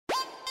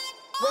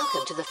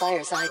Welcome to the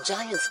Fireside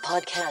Giants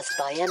podcast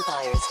by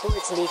Empire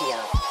Sports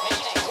Media.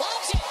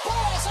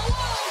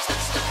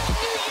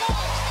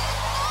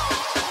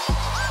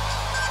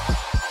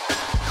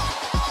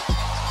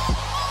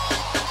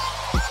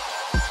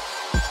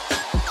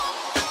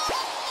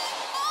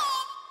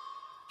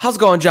 How's it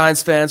going,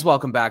 Giants fans?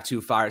 Welcome back to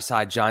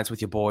Fireside Giants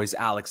with your boys,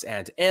 Alex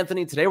and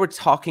Anthony. Today, we're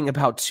talking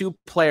about two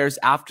players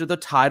after the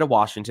tie to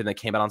Washington that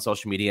came out on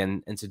social media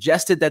and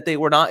suggested that they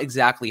were not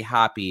exactly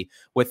happy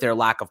with their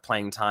lack of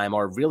playing time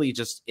or really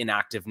just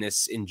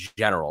inactiveness in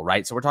general,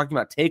 right? So we're talking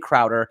about Tae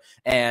Crowder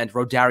and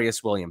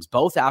Rodarius Williams.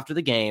 Both after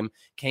the game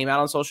came out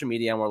on social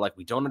media and were like,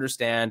 we don't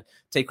understand.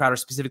 Tae Crowder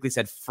specifically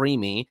said, free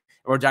me.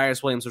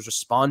 Rodarius Williams was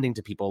responding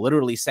to people,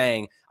 literally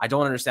saying, I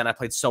don't understand. I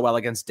played so well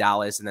against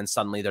Dallas, and then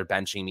suddenly they're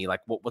benching me. Like,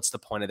 what's the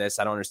point of this?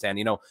 I don't understand.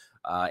 You know,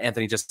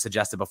 Anthony just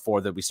suggested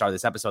before that we started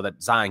this episode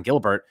that Zion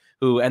Gilbert,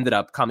 who ended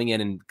up coming in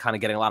and kind of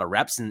getting a lot of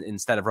reps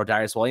instead of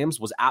Rodarius Williams,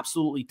 was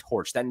absolutely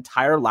torched. That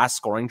entire last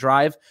scoring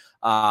drive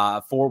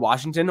for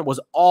Washington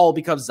was all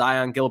because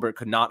Zion Gilbert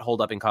could not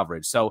hold up in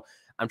coverage. So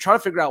I'm trying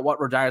to figure out what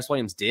Rodarius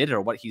Williams did or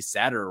what he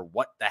said or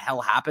what the hell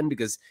happened,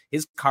 because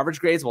his coverage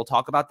grades, we'll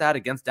talk about that,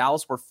 against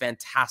Dallas were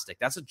fantastic.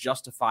 That's a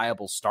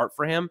justifiable start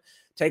for him.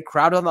 Tae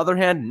Crowder, on the other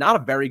hand, not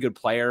a very good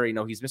player. You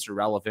know, he's Mr.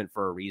 Relevant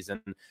for a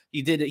reason.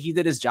 He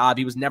did his job.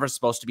 He was never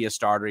supposed to be a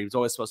starter. He was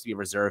always supposed to be a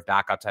reserve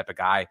backup type of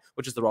guy,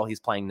 which is the role he's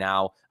playing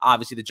now.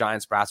 Obviously, the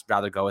Giants perhaps would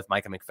rather go with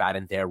Micah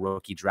McFadden, their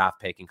rookie draft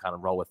pick, and kind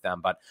of roll with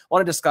them. But I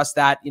want to discuss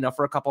that,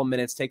 for a couple of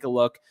minutes, take a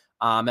look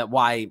at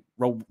why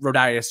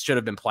Rodarius should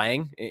have been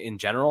playing in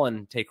general,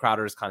 and Tae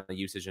Crowder's kind of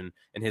usage in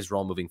his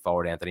role moving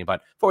forward, Anthony.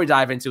 But before we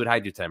dive into it, how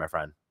you do today, my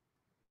friend?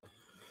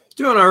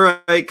 Doing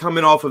all right,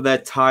 coming off of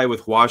that tie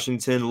with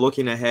Washington.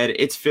 Looking ahead,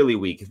 it's Philly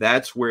week.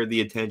 That's where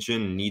the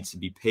attention needs to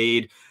be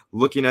paid.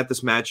 Looking at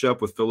this matchup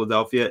with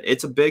Philadelphia,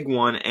 it's a big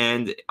one.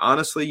 And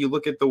honestly, you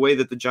look at the way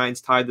that the Giants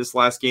tied this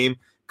last game,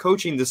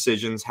 coaching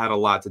decisions had a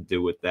lot to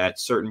do with that.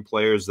 Certain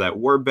players that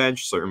were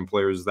benched, certain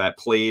players that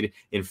played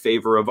in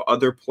favor of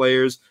other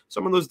players.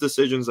 Some of those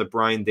decisions that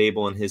Brian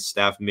Daboll and his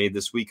staff made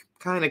this week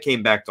kind of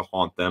came back to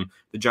haunt them.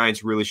 The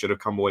Giants really should have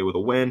come away with a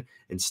win.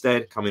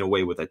 Instead, coming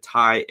away with a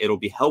tie. It'll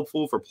be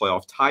helpful for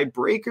playoff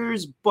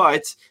tiebreakers,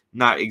 but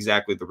not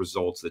exactly the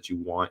results that you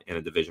want in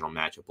a divisional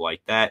matchup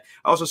like that.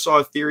 I also saw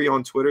a theory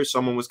on Twitter.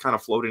 Someone was kind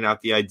of floating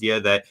out the idea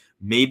that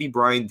maybe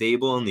Brian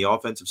Daboll and the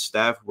offensive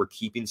staff were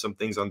keeping some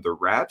things under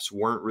wraps,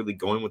 weren't really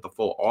going with the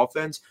full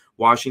offense.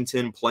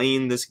 Washington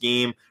playing this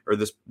game or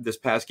this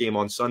past game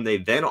on Sunday,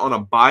 then on a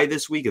bye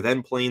this week,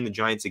 then playing the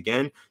Giants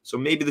again. So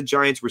maybe the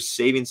Giants were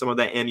saving some of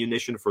that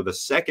ammunition for the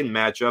second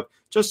matchup.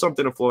 Just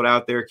something to float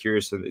out there.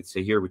 Curious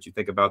to hear what you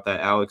think about that,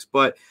 Alex.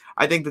 But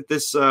I think that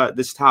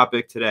this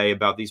topic today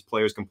about these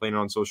players complaining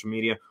on social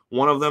media,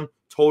 one of them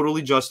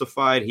totally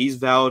justified. He's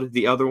valid.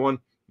 The other one,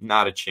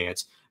 not a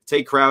chance.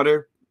 Tae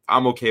Crowder,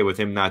 I'm okay with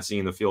him not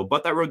seeing the field.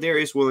 But that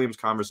Rodarius Williams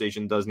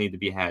conversation does need to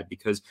be had,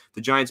 because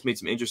the Giants made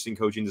some interesting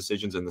coaching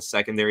decisions in the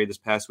secondary this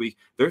past week.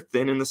 They're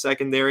thin in the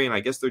secondary, and I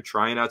guess they're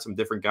trying out some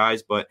different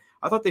guys. But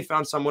I thought they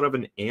found somewhat of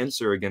an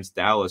answer against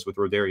Dallas with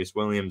Rodarius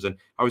Williams, and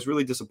I was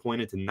really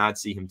disappointed to not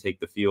see him take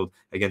the field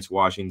against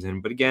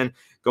Washington. But again,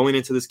 going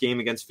into this game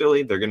against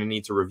Philly, they're going to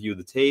need to review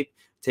the tape,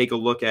 take a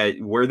look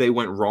at where they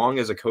went wrong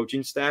as a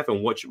coaching staff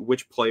and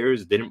which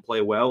players didn't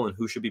play well and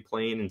who should be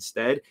playing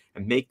instead,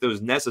 and make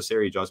those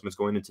necessary adjustments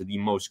going into the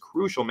most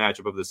crucial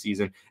matchup of the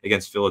season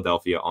against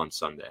Philadelphia on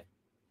Sunday.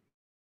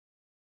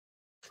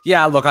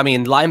 Yeah, look, I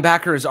mean,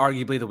 linebacker is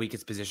arguably the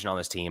weakest position on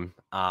this team.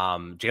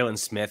 Jalen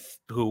Smith,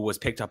 who was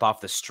picked up off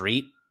the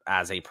street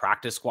as a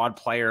practice squad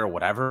player or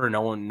whatever,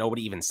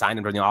 nobody even signed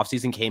him during the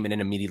offseason, came in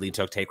and immediately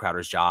took Tae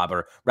Crowder's job,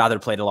 or rather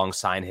played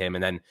alongside him.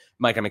 And then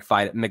Micah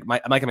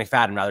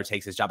McFadden rather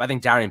takes his job. I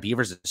think Darian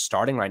Beavers is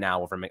starting right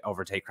now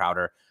over Tae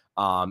Crowder,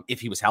 if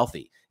he was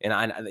healthy.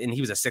 And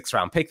he was a 6th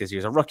round pick this year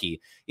as a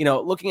rookie.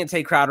 Looking at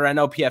Tae Crowder, I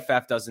know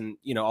PFF doesn't,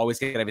 always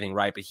get everything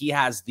right, but he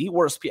has the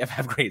worst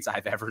PFF grades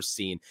I've ever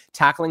seen.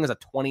 Tackling is a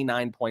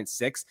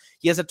 29.6.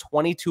 He has a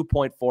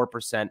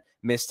 22.4%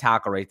 missed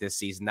tackle rate this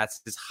season.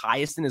 That's his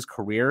highest in his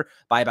career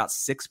by about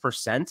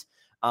 6%.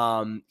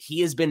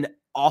 He has been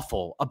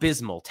awful,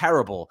 abysmal,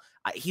 terrible.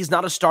 He's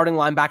not a starting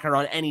linebacker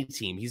on any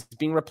team. He's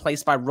being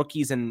replaced by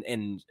rookies and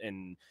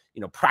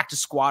practice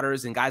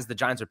squatters and guys the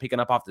Giants are picking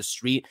up off the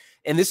street.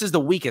 And this is the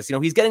weakest.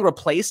 He's getting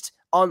replaced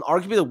on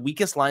arguably the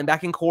weakest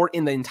linebacking core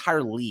in the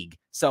entire league.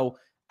 So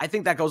I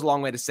think that goes a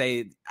long way to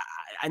say,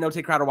 I know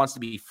Tae Crowder wants to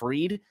be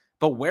freed,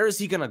 but where is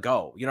he going to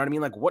go? You know what I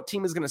mean? Like, what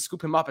team is going to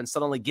scoop him up and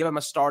suddenly give him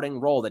a starting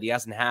role that he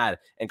hasn't had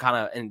and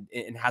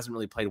and hasn't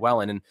really played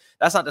well in? And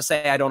that's not to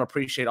say I don't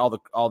appreciate all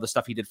the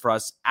stuff he did for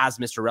us as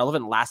Mr.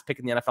 Relevant, last pick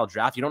in the NFL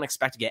draft. You don't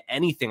expect to get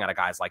anything out of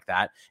guys like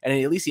that. And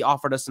at least he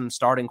offered us some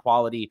starting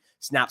quality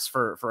snaps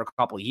for a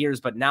couple of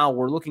years. But now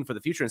we're looking for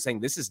the future and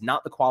saying this is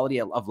not the quality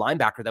of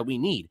linebacker that we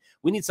need.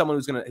 We need someone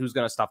who's going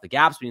to stuff the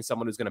gaps. We need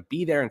someone who's going to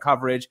be there in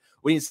coverage.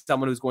 We need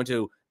someone who's going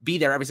to be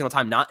there every single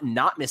time,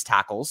 not miss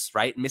tackles,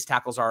 right? Missed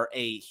tackles are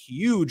a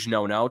huge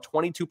no-no.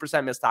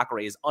 22% missed tackle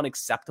rate is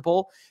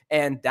unacceptable.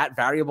 And that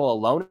variable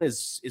alone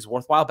is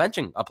worthwhile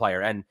benching a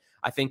player. And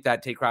I think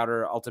that Tate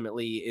Crowder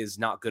ultimately is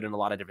not good in a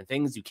lot of different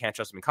things. You can't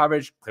trust him in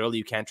coverage. Clearly,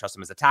 you can't trust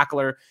him as a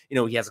tackler.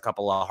 He has a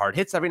couple of hard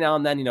hits every now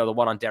and then. The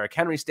one on Derrick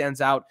Henry stands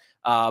out.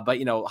 But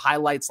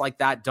highlights like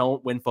that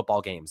don't win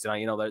football games.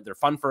 They're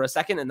fun for a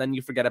second, and then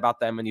you forget about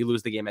them and you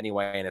lose the game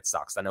anyway, and it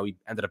sucks. I know he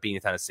ended up being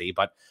in Tennessee,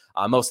 but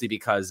mostly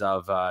because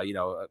of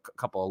a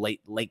couple of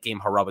late game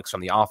heroics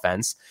from the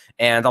offense.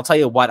 And I'll tell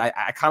you what,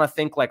 I kind of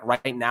think like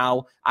right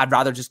now, I'd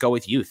rather just go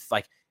with youth.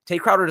 Like, Tate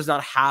Crowder does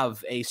not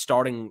have a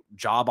starting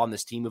job on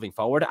this team moving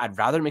forward. I'd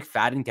rather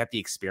McFadden get the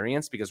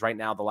experience because right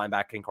now the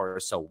linebacking core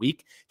is so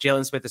weak.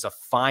 Jalen Smith is a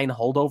fine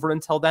holdover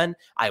until then.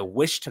 I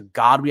wish to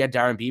God we had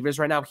Darren Beavers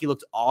right now. He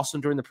looked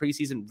awesome during the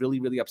preseason, really,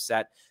 really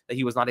upset that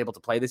he was not able to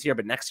play this year.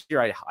 But next year,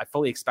 I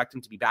fully expect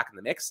him to be back in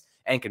the mix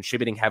and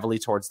contributing heavily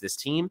towards this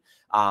team.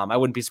 I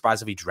wouldn't be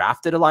surprised if he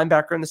drafted a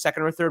linebacker in the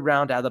second or third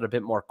round, added a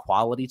bit more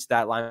quality to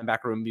that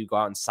linebacker room. Maybe go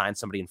out and sign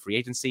somebody in free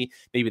agency.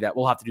 Maybe that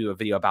we'll have to do a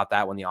video about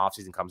that when the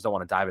offseason comes. Don't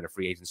want to dive into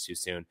free agents too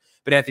soon.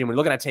 But Anthony, when we're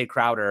looking at Tate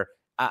Crowder,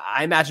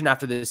 I imagine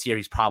after this year,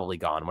 he's probably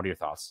gone. What are your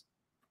thoughts?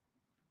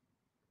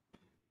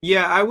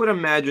 Yeah, I would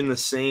imagine the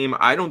same.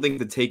 I don't think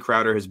that Tate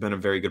Crowder has been a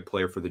very good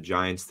player for the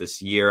Giants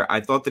this year. I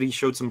thought that he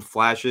showed some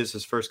flashes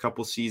his first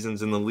couple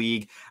seasons in the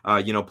league,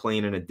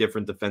 playing in a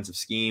different defensive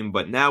scheme.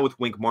 But now with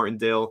Wink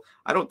Martindale,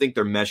 I don't think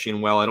they're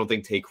meshing well. I don't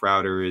think Tate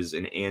Crowder is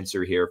an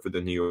answer here for the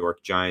New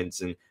York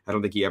Giants, and I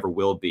don't think he ever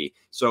will be.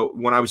 So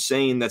when I was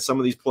saying that some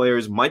of these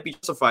players might be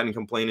justified in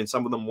complaining,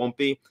 some of them won't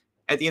be,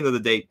 at the end of the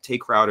day, Tate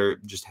Crowder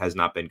just has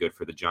not been good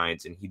for the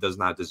Giants, and he does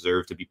not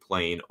deserve to be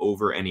playing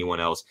over anyone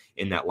else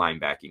in that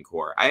linebacking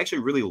core. I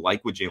actually really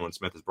like what Jalen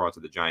Smith has brought to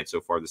the Giants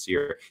so far this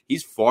year.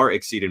 He's far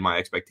exceeded my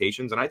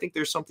expectations, and I think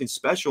there's something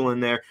special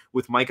in there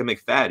with Micah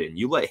McFadden.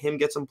 You let him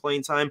get some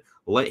playing time,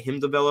 let him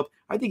develop.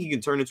 I think he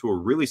can turn into a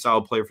really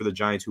solid player for the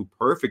Giants who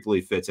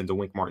perfectly fits into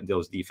Wink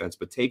Martindale's defense.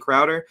 But Tate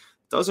Crowder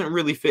doesn't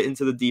really fit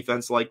into the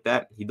defense like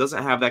that. He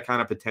doesn't have that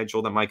kind of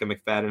potential that Micah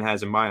McFadden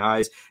has in my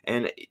eyes.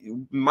 And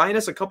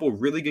minus a couple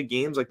really good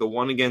games like the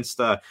one against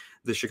the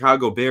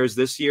Chicago Bears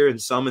this year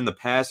and some in the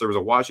past, there was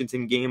a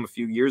Washington game a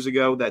few years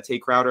ago that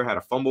Tate Crowder had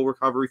a fumble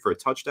recovery for a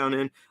touchdown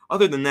in.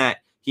 Other than that,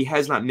 he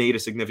has not made a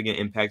significant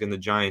impact in the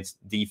Giants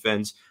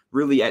defense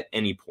really at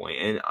any point.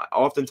 And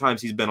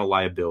oftentimes he's been a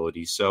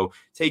liability. So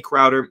Tate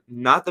Crowder,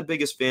 not the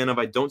biggest fan of.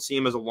 I don't see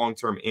him as a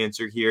long-term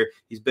answer here.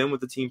 He's been with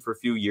the team for a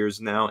few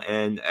years now.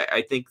 And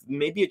I think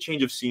maybe a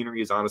change of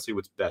scenery is honestly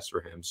what's best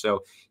for him.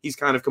 So he's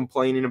kind of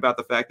complaining about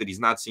the fact that he's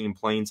not seeing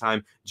playing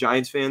time.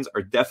 Giants fans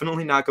are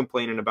definitely not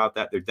complaining about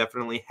that. They're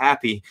definitely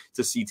happy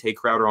to see Tate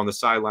Crowder on the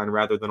sideline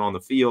rather than on the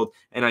field.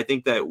 And I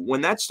think that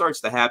when that starts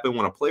to happen,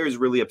 when a player is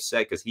really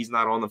upset because he's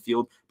not on the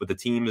field, but the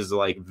team is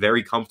like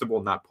very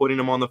comfortable not putting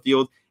him on the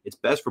field, it's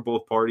best for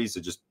both parties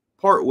to just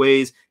part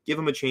ways, give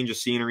him a change of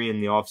scenery in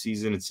the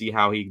offseason and see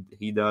how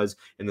he does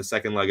in the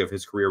second leg of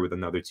his career with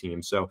another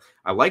team. So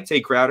I like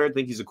Tate Crowder. I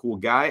think he's a cool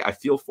guy. I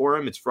feel for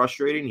him. It's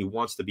frustrating. He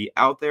wants to be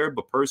out there,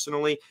 but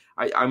personally,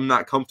 I'm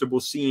not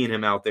comfortable seeing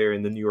him out there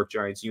in the New York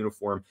Giants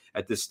uniform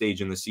at this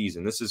stage in the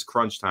season. This is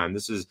crunch time.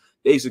 This is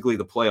basically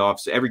the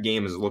playoffs. Every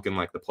game is looking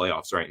like the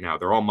playoffs right now.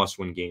 They're all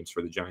must-win games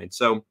for the Giants.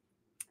 So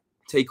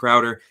Tate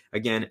Crowder,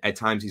 again, at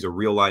times he's a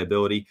real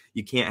liability.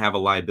 You can't have a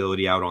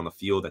liability out on the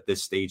field at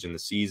this stage in the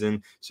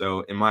season. So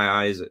in my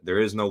eyes, there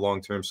is no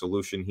long-term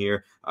solution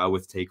here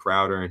with Tate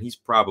Crowder, and he's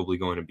probably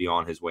going to be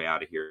on his way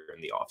out of here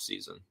in the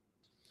offseason.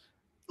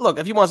 Look,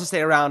 if he wants to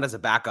stay around as a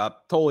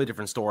backup, totally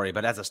different story.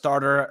 But as a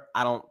starter,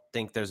 I don't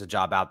think there's a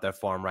job out there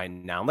for him right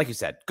now. Like you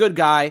said, good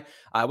guy.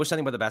 I wish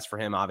nothing but the best for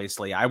him,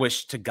 obviously. I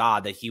wish to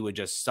God that he would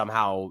just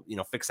somehow,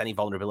 fix any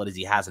vulnerabilities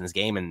he has in his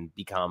game and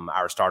become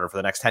our starter for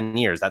the next 10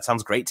 years. That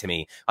sounds great to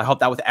me. I hope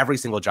that with every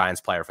single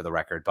Giants player for the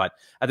record. But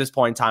at this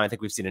point in time, I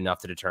think we've seen enough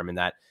to determine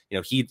that,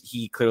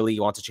 he clearly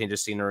wants to change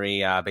his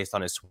scenery based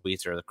on his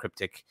tweets or the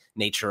cryptic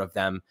nature of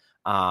them.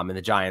 And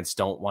the Giants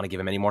don't want to give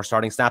him any more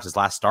starting snaps. His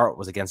last start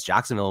was against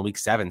Jacksonville in week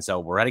 7. So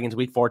we're heading into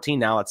week 14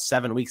 now. It's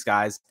 7 weeks,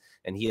 guys.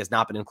 And he has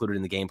not been included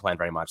in the game plan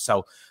very much.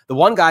 So the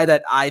one guy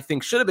that I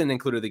think should have been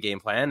included in the game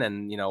plan,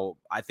 and,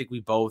 I think we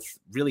both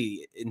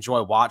really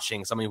enjoy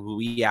watching somebody who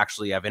we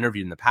actually have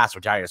interviewed in the past,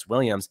 Rodarius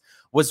Williams,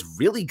 was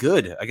really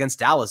good against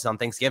Dallas on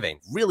Thanksgiving.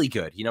 Really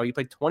good. He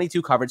played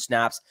 22 coverage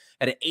snaps,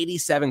 had an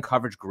 87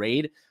 coverage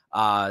grade.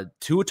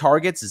 2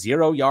 targets,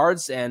 0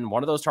 yards, and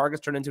one of those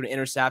targets turned into an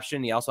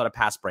interception. He also had a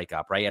pass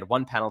breakup, right? He had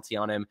 1 penalty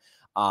on him.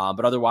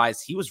 But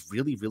otherwise, he was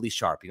really, really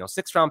sharp.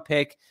 6th-round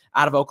pick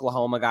out of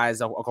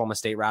Oklahoma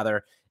State,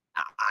 rather.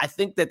 I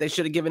think that they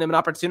should have given him an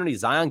opportunity.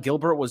 Zion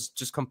Gilbert was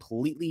just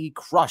completely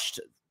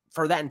crushed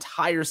for that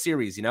entire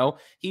series.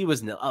 He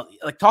was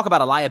talk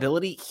about a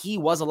liability. He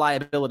was a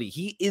liability.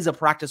 He is a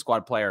practice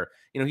squad player.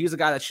 He was a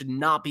guy that should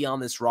not be on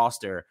this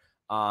roster.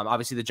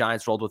 Obviously, the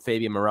Giants rolled with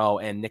Fabian Moreau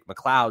and Nick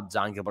McLeod.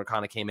 Zion Gilbert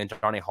kind of came in.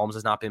 Darnay Holmes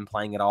has not been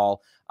playing at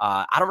all.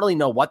 I don't really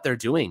know what they're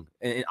doing.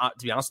 And,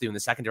 to be honest with you, in the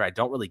secondary, I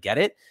don't really get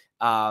it.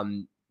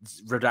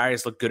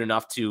 Rodarius looked good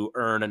enough to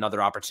earn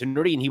another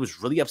opportunity, and he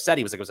was really upset.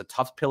 He was like, it was a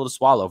tough pill to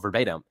swallow,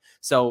 verbatim.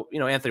 So,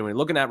 Anthony, when you're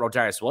looking at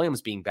Rodarius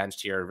Williams being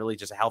benched here, really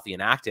just healthy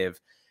and active,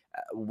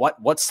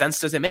 what sense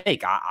does it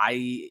make?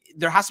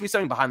 There has to be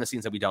something behind the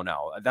scenes that we don't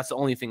know. That's the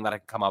only thing that I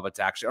can come up with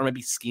to actually, or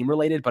maybe scheme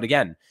related. But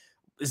again,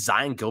 is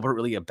Zion Gilbert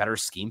really a better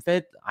scheme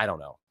fit? I don't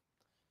know.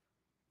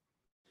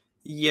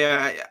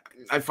 Yeah,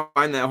 I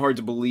find that hard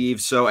to believe.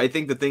 So I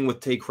think the thing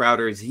with Tay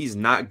Crowder is he's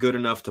not good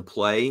enough to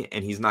play,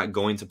 and he's not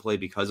going to play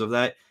because of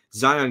that.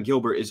 Zion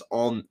Gilbert is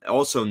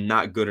also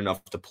not good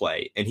enough to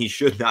play, and he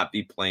should not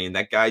be playing.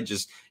 That guy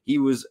he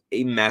was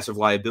a massive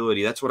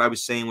liability. That's what I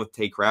was saying with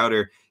Tay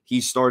Crowder. He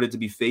started to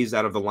be phased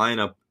out of the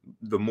lineup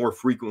the more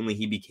frequently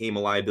he became a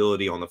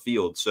liability on the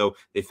field. So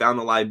they found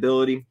the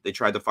liability. They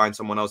tried to find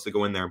someone else to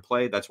go in there and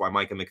play. That's why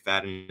Micah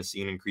McFadden is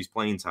seeing increased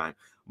playing time.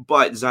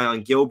 But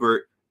Zion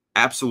Gilbert,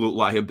 absolute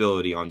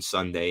liability on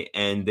Sunday,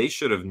 and they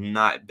should have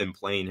not been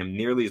playing him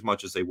nearly as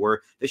much as they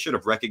were. They should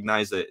have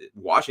recognized that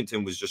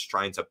Washington was just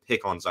trying to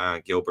pick on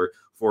Zion Gilbert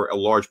for a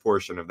large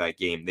portion of that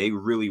game. They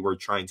really were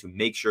trying to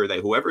make sure that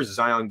whoever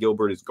Zion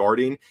Gilbert is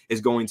guarding is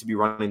going to be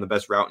running the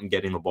best route and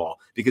getting the ball,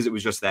 because it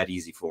was just that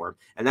easy for him.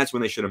 And that's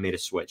when they should have made a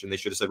switch, and they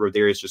should have said,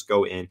 Rodarius, just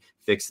go in,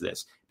 fix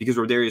this. Because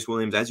Rodarius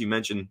Williams, as you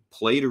mentioned,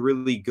 played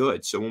really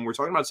good. So when we're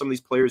talking about some of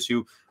these players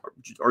who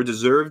are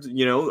deserved,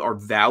 are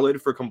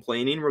valid for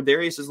complaining,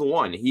 Rodarius is the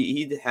one.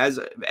 He has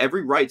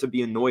every right to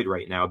be annoyed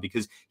right now,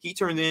 because he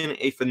turned in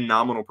a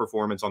phenomenal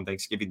performance on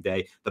Thanksgiving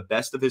Day, the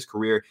best of his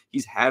career.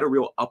 He's had a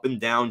real up and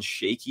down,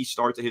 shaky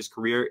start to his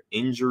career,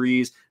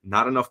 injuries,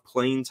 not enough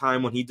playing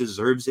time when he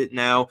deserves it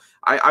now.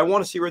 I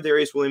want to see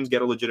Rodarius Williams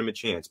get a legitimate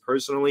chance.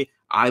 Personally,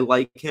 I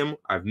like him.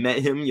 I've met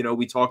him.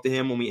 We talked to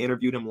him when we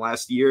interviewed him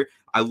last year.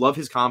 I love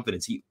his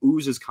confidence. He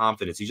oozes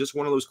confidence. He's just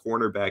one of those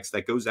cornerbacks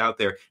that goes out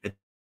there and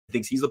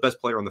thinks he's the best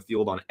player on the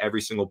field on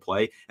every single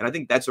play. And I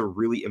think that's a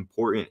really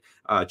important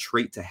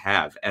trait to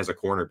have as a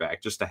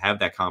cornerback, just to have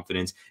that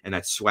confidence and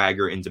that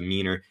swagger and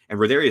demeanor. And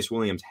Rodarius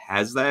Williams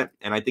has that.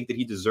 And I think that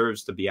he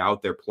deserves to be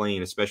out there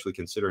playing, especially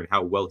considering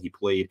how well he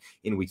played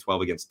in week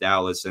 12 against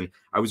Dallas. And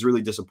I was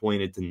really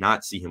disappointed to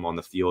not see him on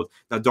the field.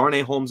 Now,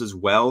 Darnay Holmes as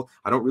well.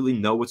 I don't really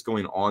know what's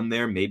going on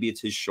there. Maybe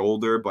it's his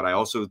shoulder, but I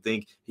also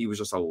think he was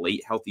just a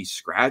late healthy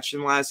scratch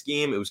in last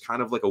game. It was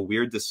kind of like a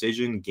weird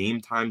decision,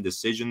 game time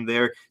decision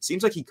there.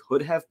 Seems like he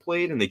could have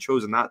played and they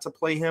chose not to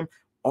play him.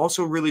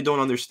 Also really don't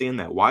understand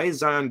that. Why is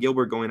Zion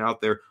Gilbert going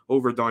out there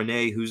over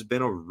Darnay, who's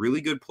been a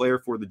really good player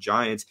for the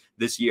Giants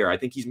this year? I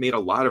think he's made a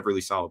lot of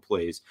really solid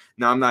plays.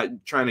 Now, I'm not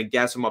trying to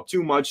gas him up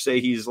too much, say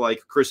he's like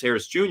Chris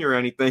Harris Jr. or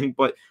anything,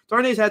 but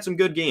Darnay's had some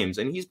good games,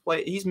 and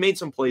he's made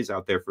some plays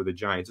out there for the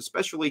Giants,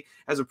 especially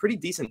as a pretty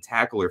decent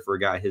tackler for a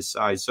guy his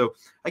size. So,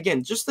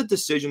 again, just the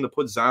decision to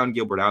put Zion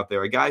Gilbert out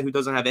there, a guy who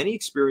doesn't have any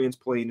experience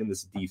playing in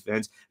this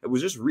defense, that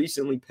was just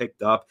recently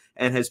picked up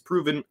and has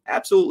proven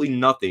absolutely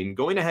nothing,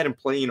 going ahead and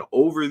playing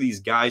over these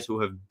guys who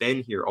have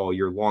been here all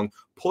year long,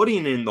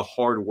 putting in the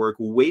hard work,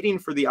 waiting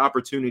for the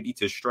opportunity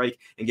to strike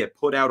and get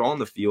put out on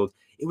the field.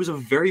 It was a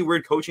very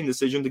weird coaching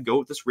decision to go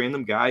with this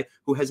random guy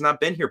who has not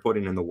been here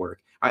putting in the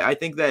work. I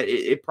think that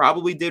it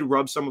probably did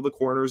rub some of the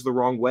corners the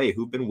wrong way,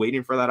 who've been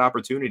waiting for that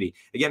opportunity.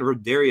 Again,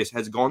 Rodarius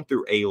has gone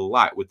through a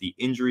lot with the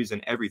injuries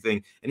and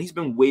everything, and he's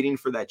been waiting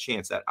for that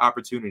chance, that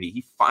opportunity.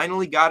 He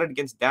finally got it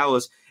against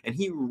Dallas, and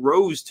he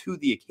rose to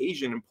the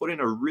occasion and put in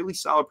a really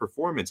solid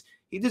performance.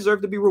 He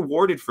deserved to be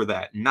rewarded for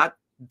that, not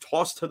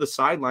tossed to the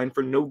sideline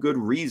for no good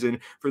reason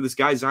for this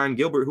guy Zion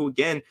Gilbert, who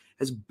again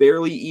has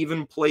barely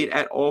even played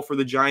at all for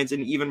the Giants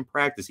in even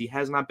practice. He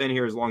has not been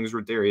here as long as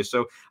Rodarius.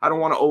 So I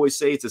don't want to always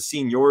say it's a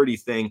seniority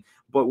thing,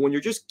 but when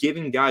you're just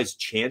giving guys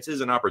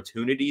chances and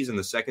opportunities in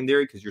the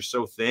secondary because you're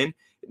so thin,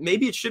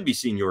 maybe it should be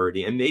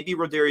seniority, and maybe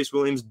Rodarius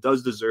Williams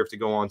does deserve to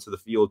go onto the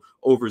field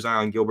over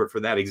Zion Gilbert for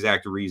that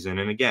exact reason.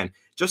 And again,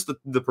 just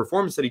the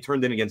performance that he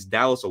turned in against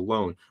Dallas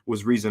alone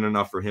was reason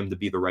enough for him to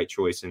be the right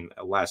choice in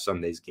last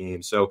Sunday's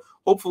game. So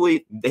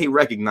hopefully they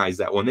recognize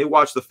that when they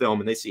watch the film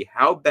and they see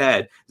how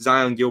bad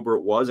Zion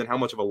Gilbert was and how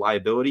much of a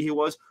liability he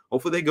was.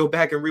 Hopefully they go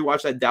back and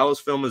rewatch that Dallas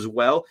film as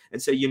well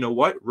and say, you know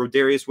what,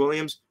 Rodarius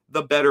Williams,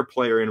 the better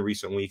player in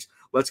recent weeks.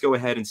 Let's go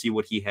ahead and see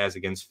what he has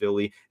against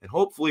Philly. And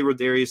hopefully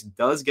Rodarius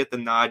does get the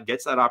nod,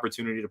 gets that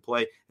opportunity to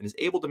play, and is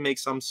able to make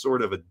some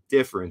sort of a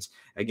difference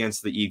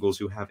against the Eagles,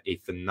 who have a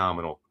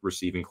phenomenal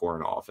receiving core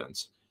and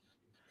offense.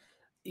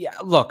 Yeah,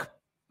 look,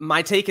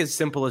 my take is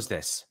simple as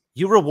this.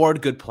 You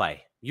reward good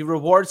play. You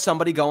reward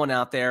somebody going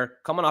out there,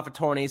 coming off a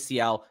torn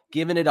ACL,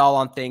 giving it all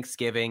on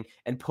Thanksgiving,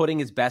 and putting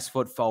his best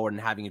foot forward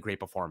and having a great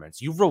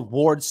performance. You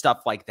reward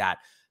stuff like that.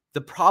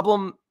 The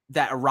problem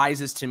that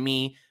arises to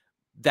me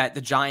that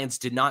the Giants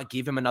did not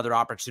give him another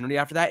opportunity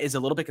after that is a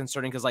little bit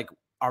concerning, because, like,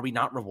 are we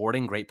not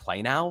rewarding great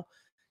play now? You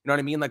know what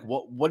I mean? Like,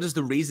 what is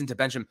the reason to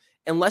bench him?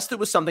 Unless there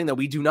was something that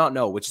we do not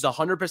know, which is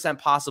 100%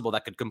 possible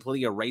that could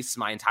completely erase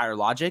my entire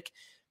logic.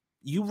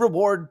 you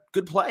reward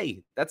good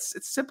play. It's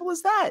simple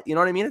as that. You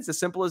know what I mean? It's as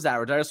simple as that.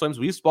 Rodarius Williams,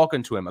 we've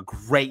spoken to him, a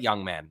great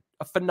young man,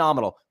 a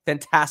phenomenal,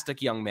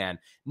 fantastic young man.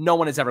 No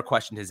one has ever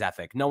questioned his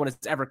ethic. No one has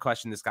ever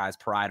questioned this guy's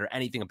pride or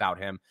anything about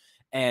him.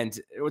 And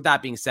with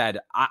that being said,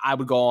 I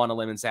would go on a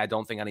limb and say I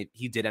don't think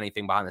he did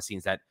anything behind the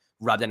scenes that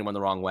rubbed anyone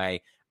the wrong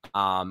way.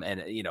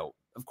 And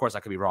of course I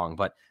could be wrong,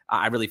 but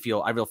I really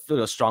feel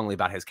strongly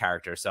about his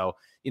character. So,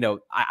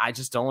 I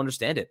just don't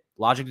understand it.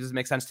 Logic doesn't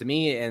make sense to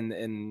me. And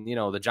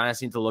the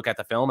Giants need to look at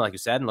the film, like you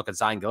said, and look at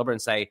Zion Gilbert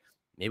and say,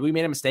 maybe we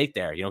made a mistake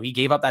there. He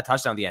gave up that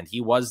touchdown at the end. He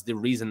was the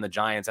reason the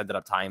Giants ended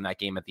up tying that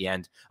game at the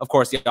end. Of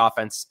course, the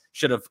offense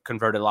should have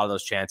converted a lot of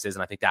those chances,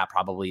 and I think that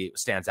probably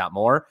stands out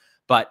more.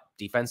 But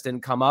defense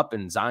didn't come up,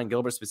 and Zion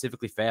Gilbert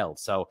specifically failed.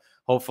 So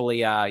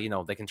hopefully,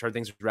 they can turn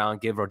things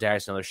around, give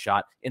Rodarius another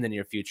shot in the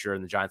near future,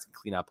 and the Giants can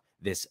clean up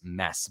this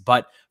mess.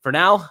 But for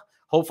now,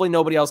 hopefully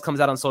nobody else comes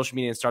out on social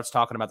media and starts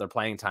talking about their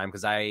playing time,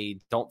 because I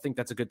don't think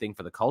that's a good thing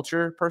for the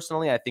culture.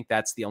 Personally, I think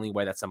that's the only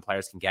way that some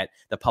players can get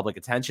the public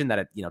attention,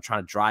 that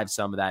trying to drive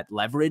some of that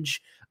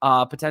leverage,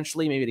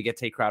 potentially maybe to get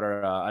Tate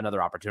Crowder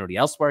another opportunity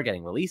elsewhere,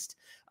 getting released.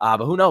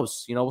 But who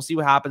knows? We'll see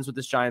what happens with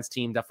this Giants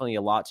team. Definitely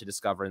a lot to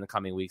discover in the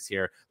coming weeks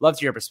here. Love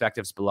to hear your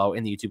perspectives below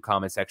in the YouTube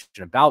comment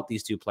section about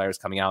these two players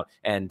coming out,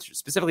 and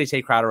specifically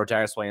Tate Crowder or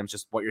Rodarius Williams,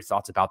 just what your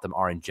thoughts about them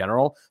are in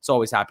general. So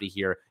always happy to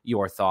hear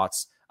your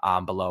thoughts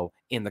below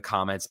in the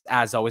comments.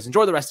 As always,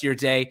 enjoy the rest of your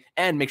day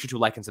and make sure to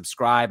like and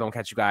subscribe. And we'll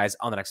catch you guys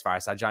on the next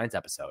Fireside Giants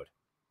episode.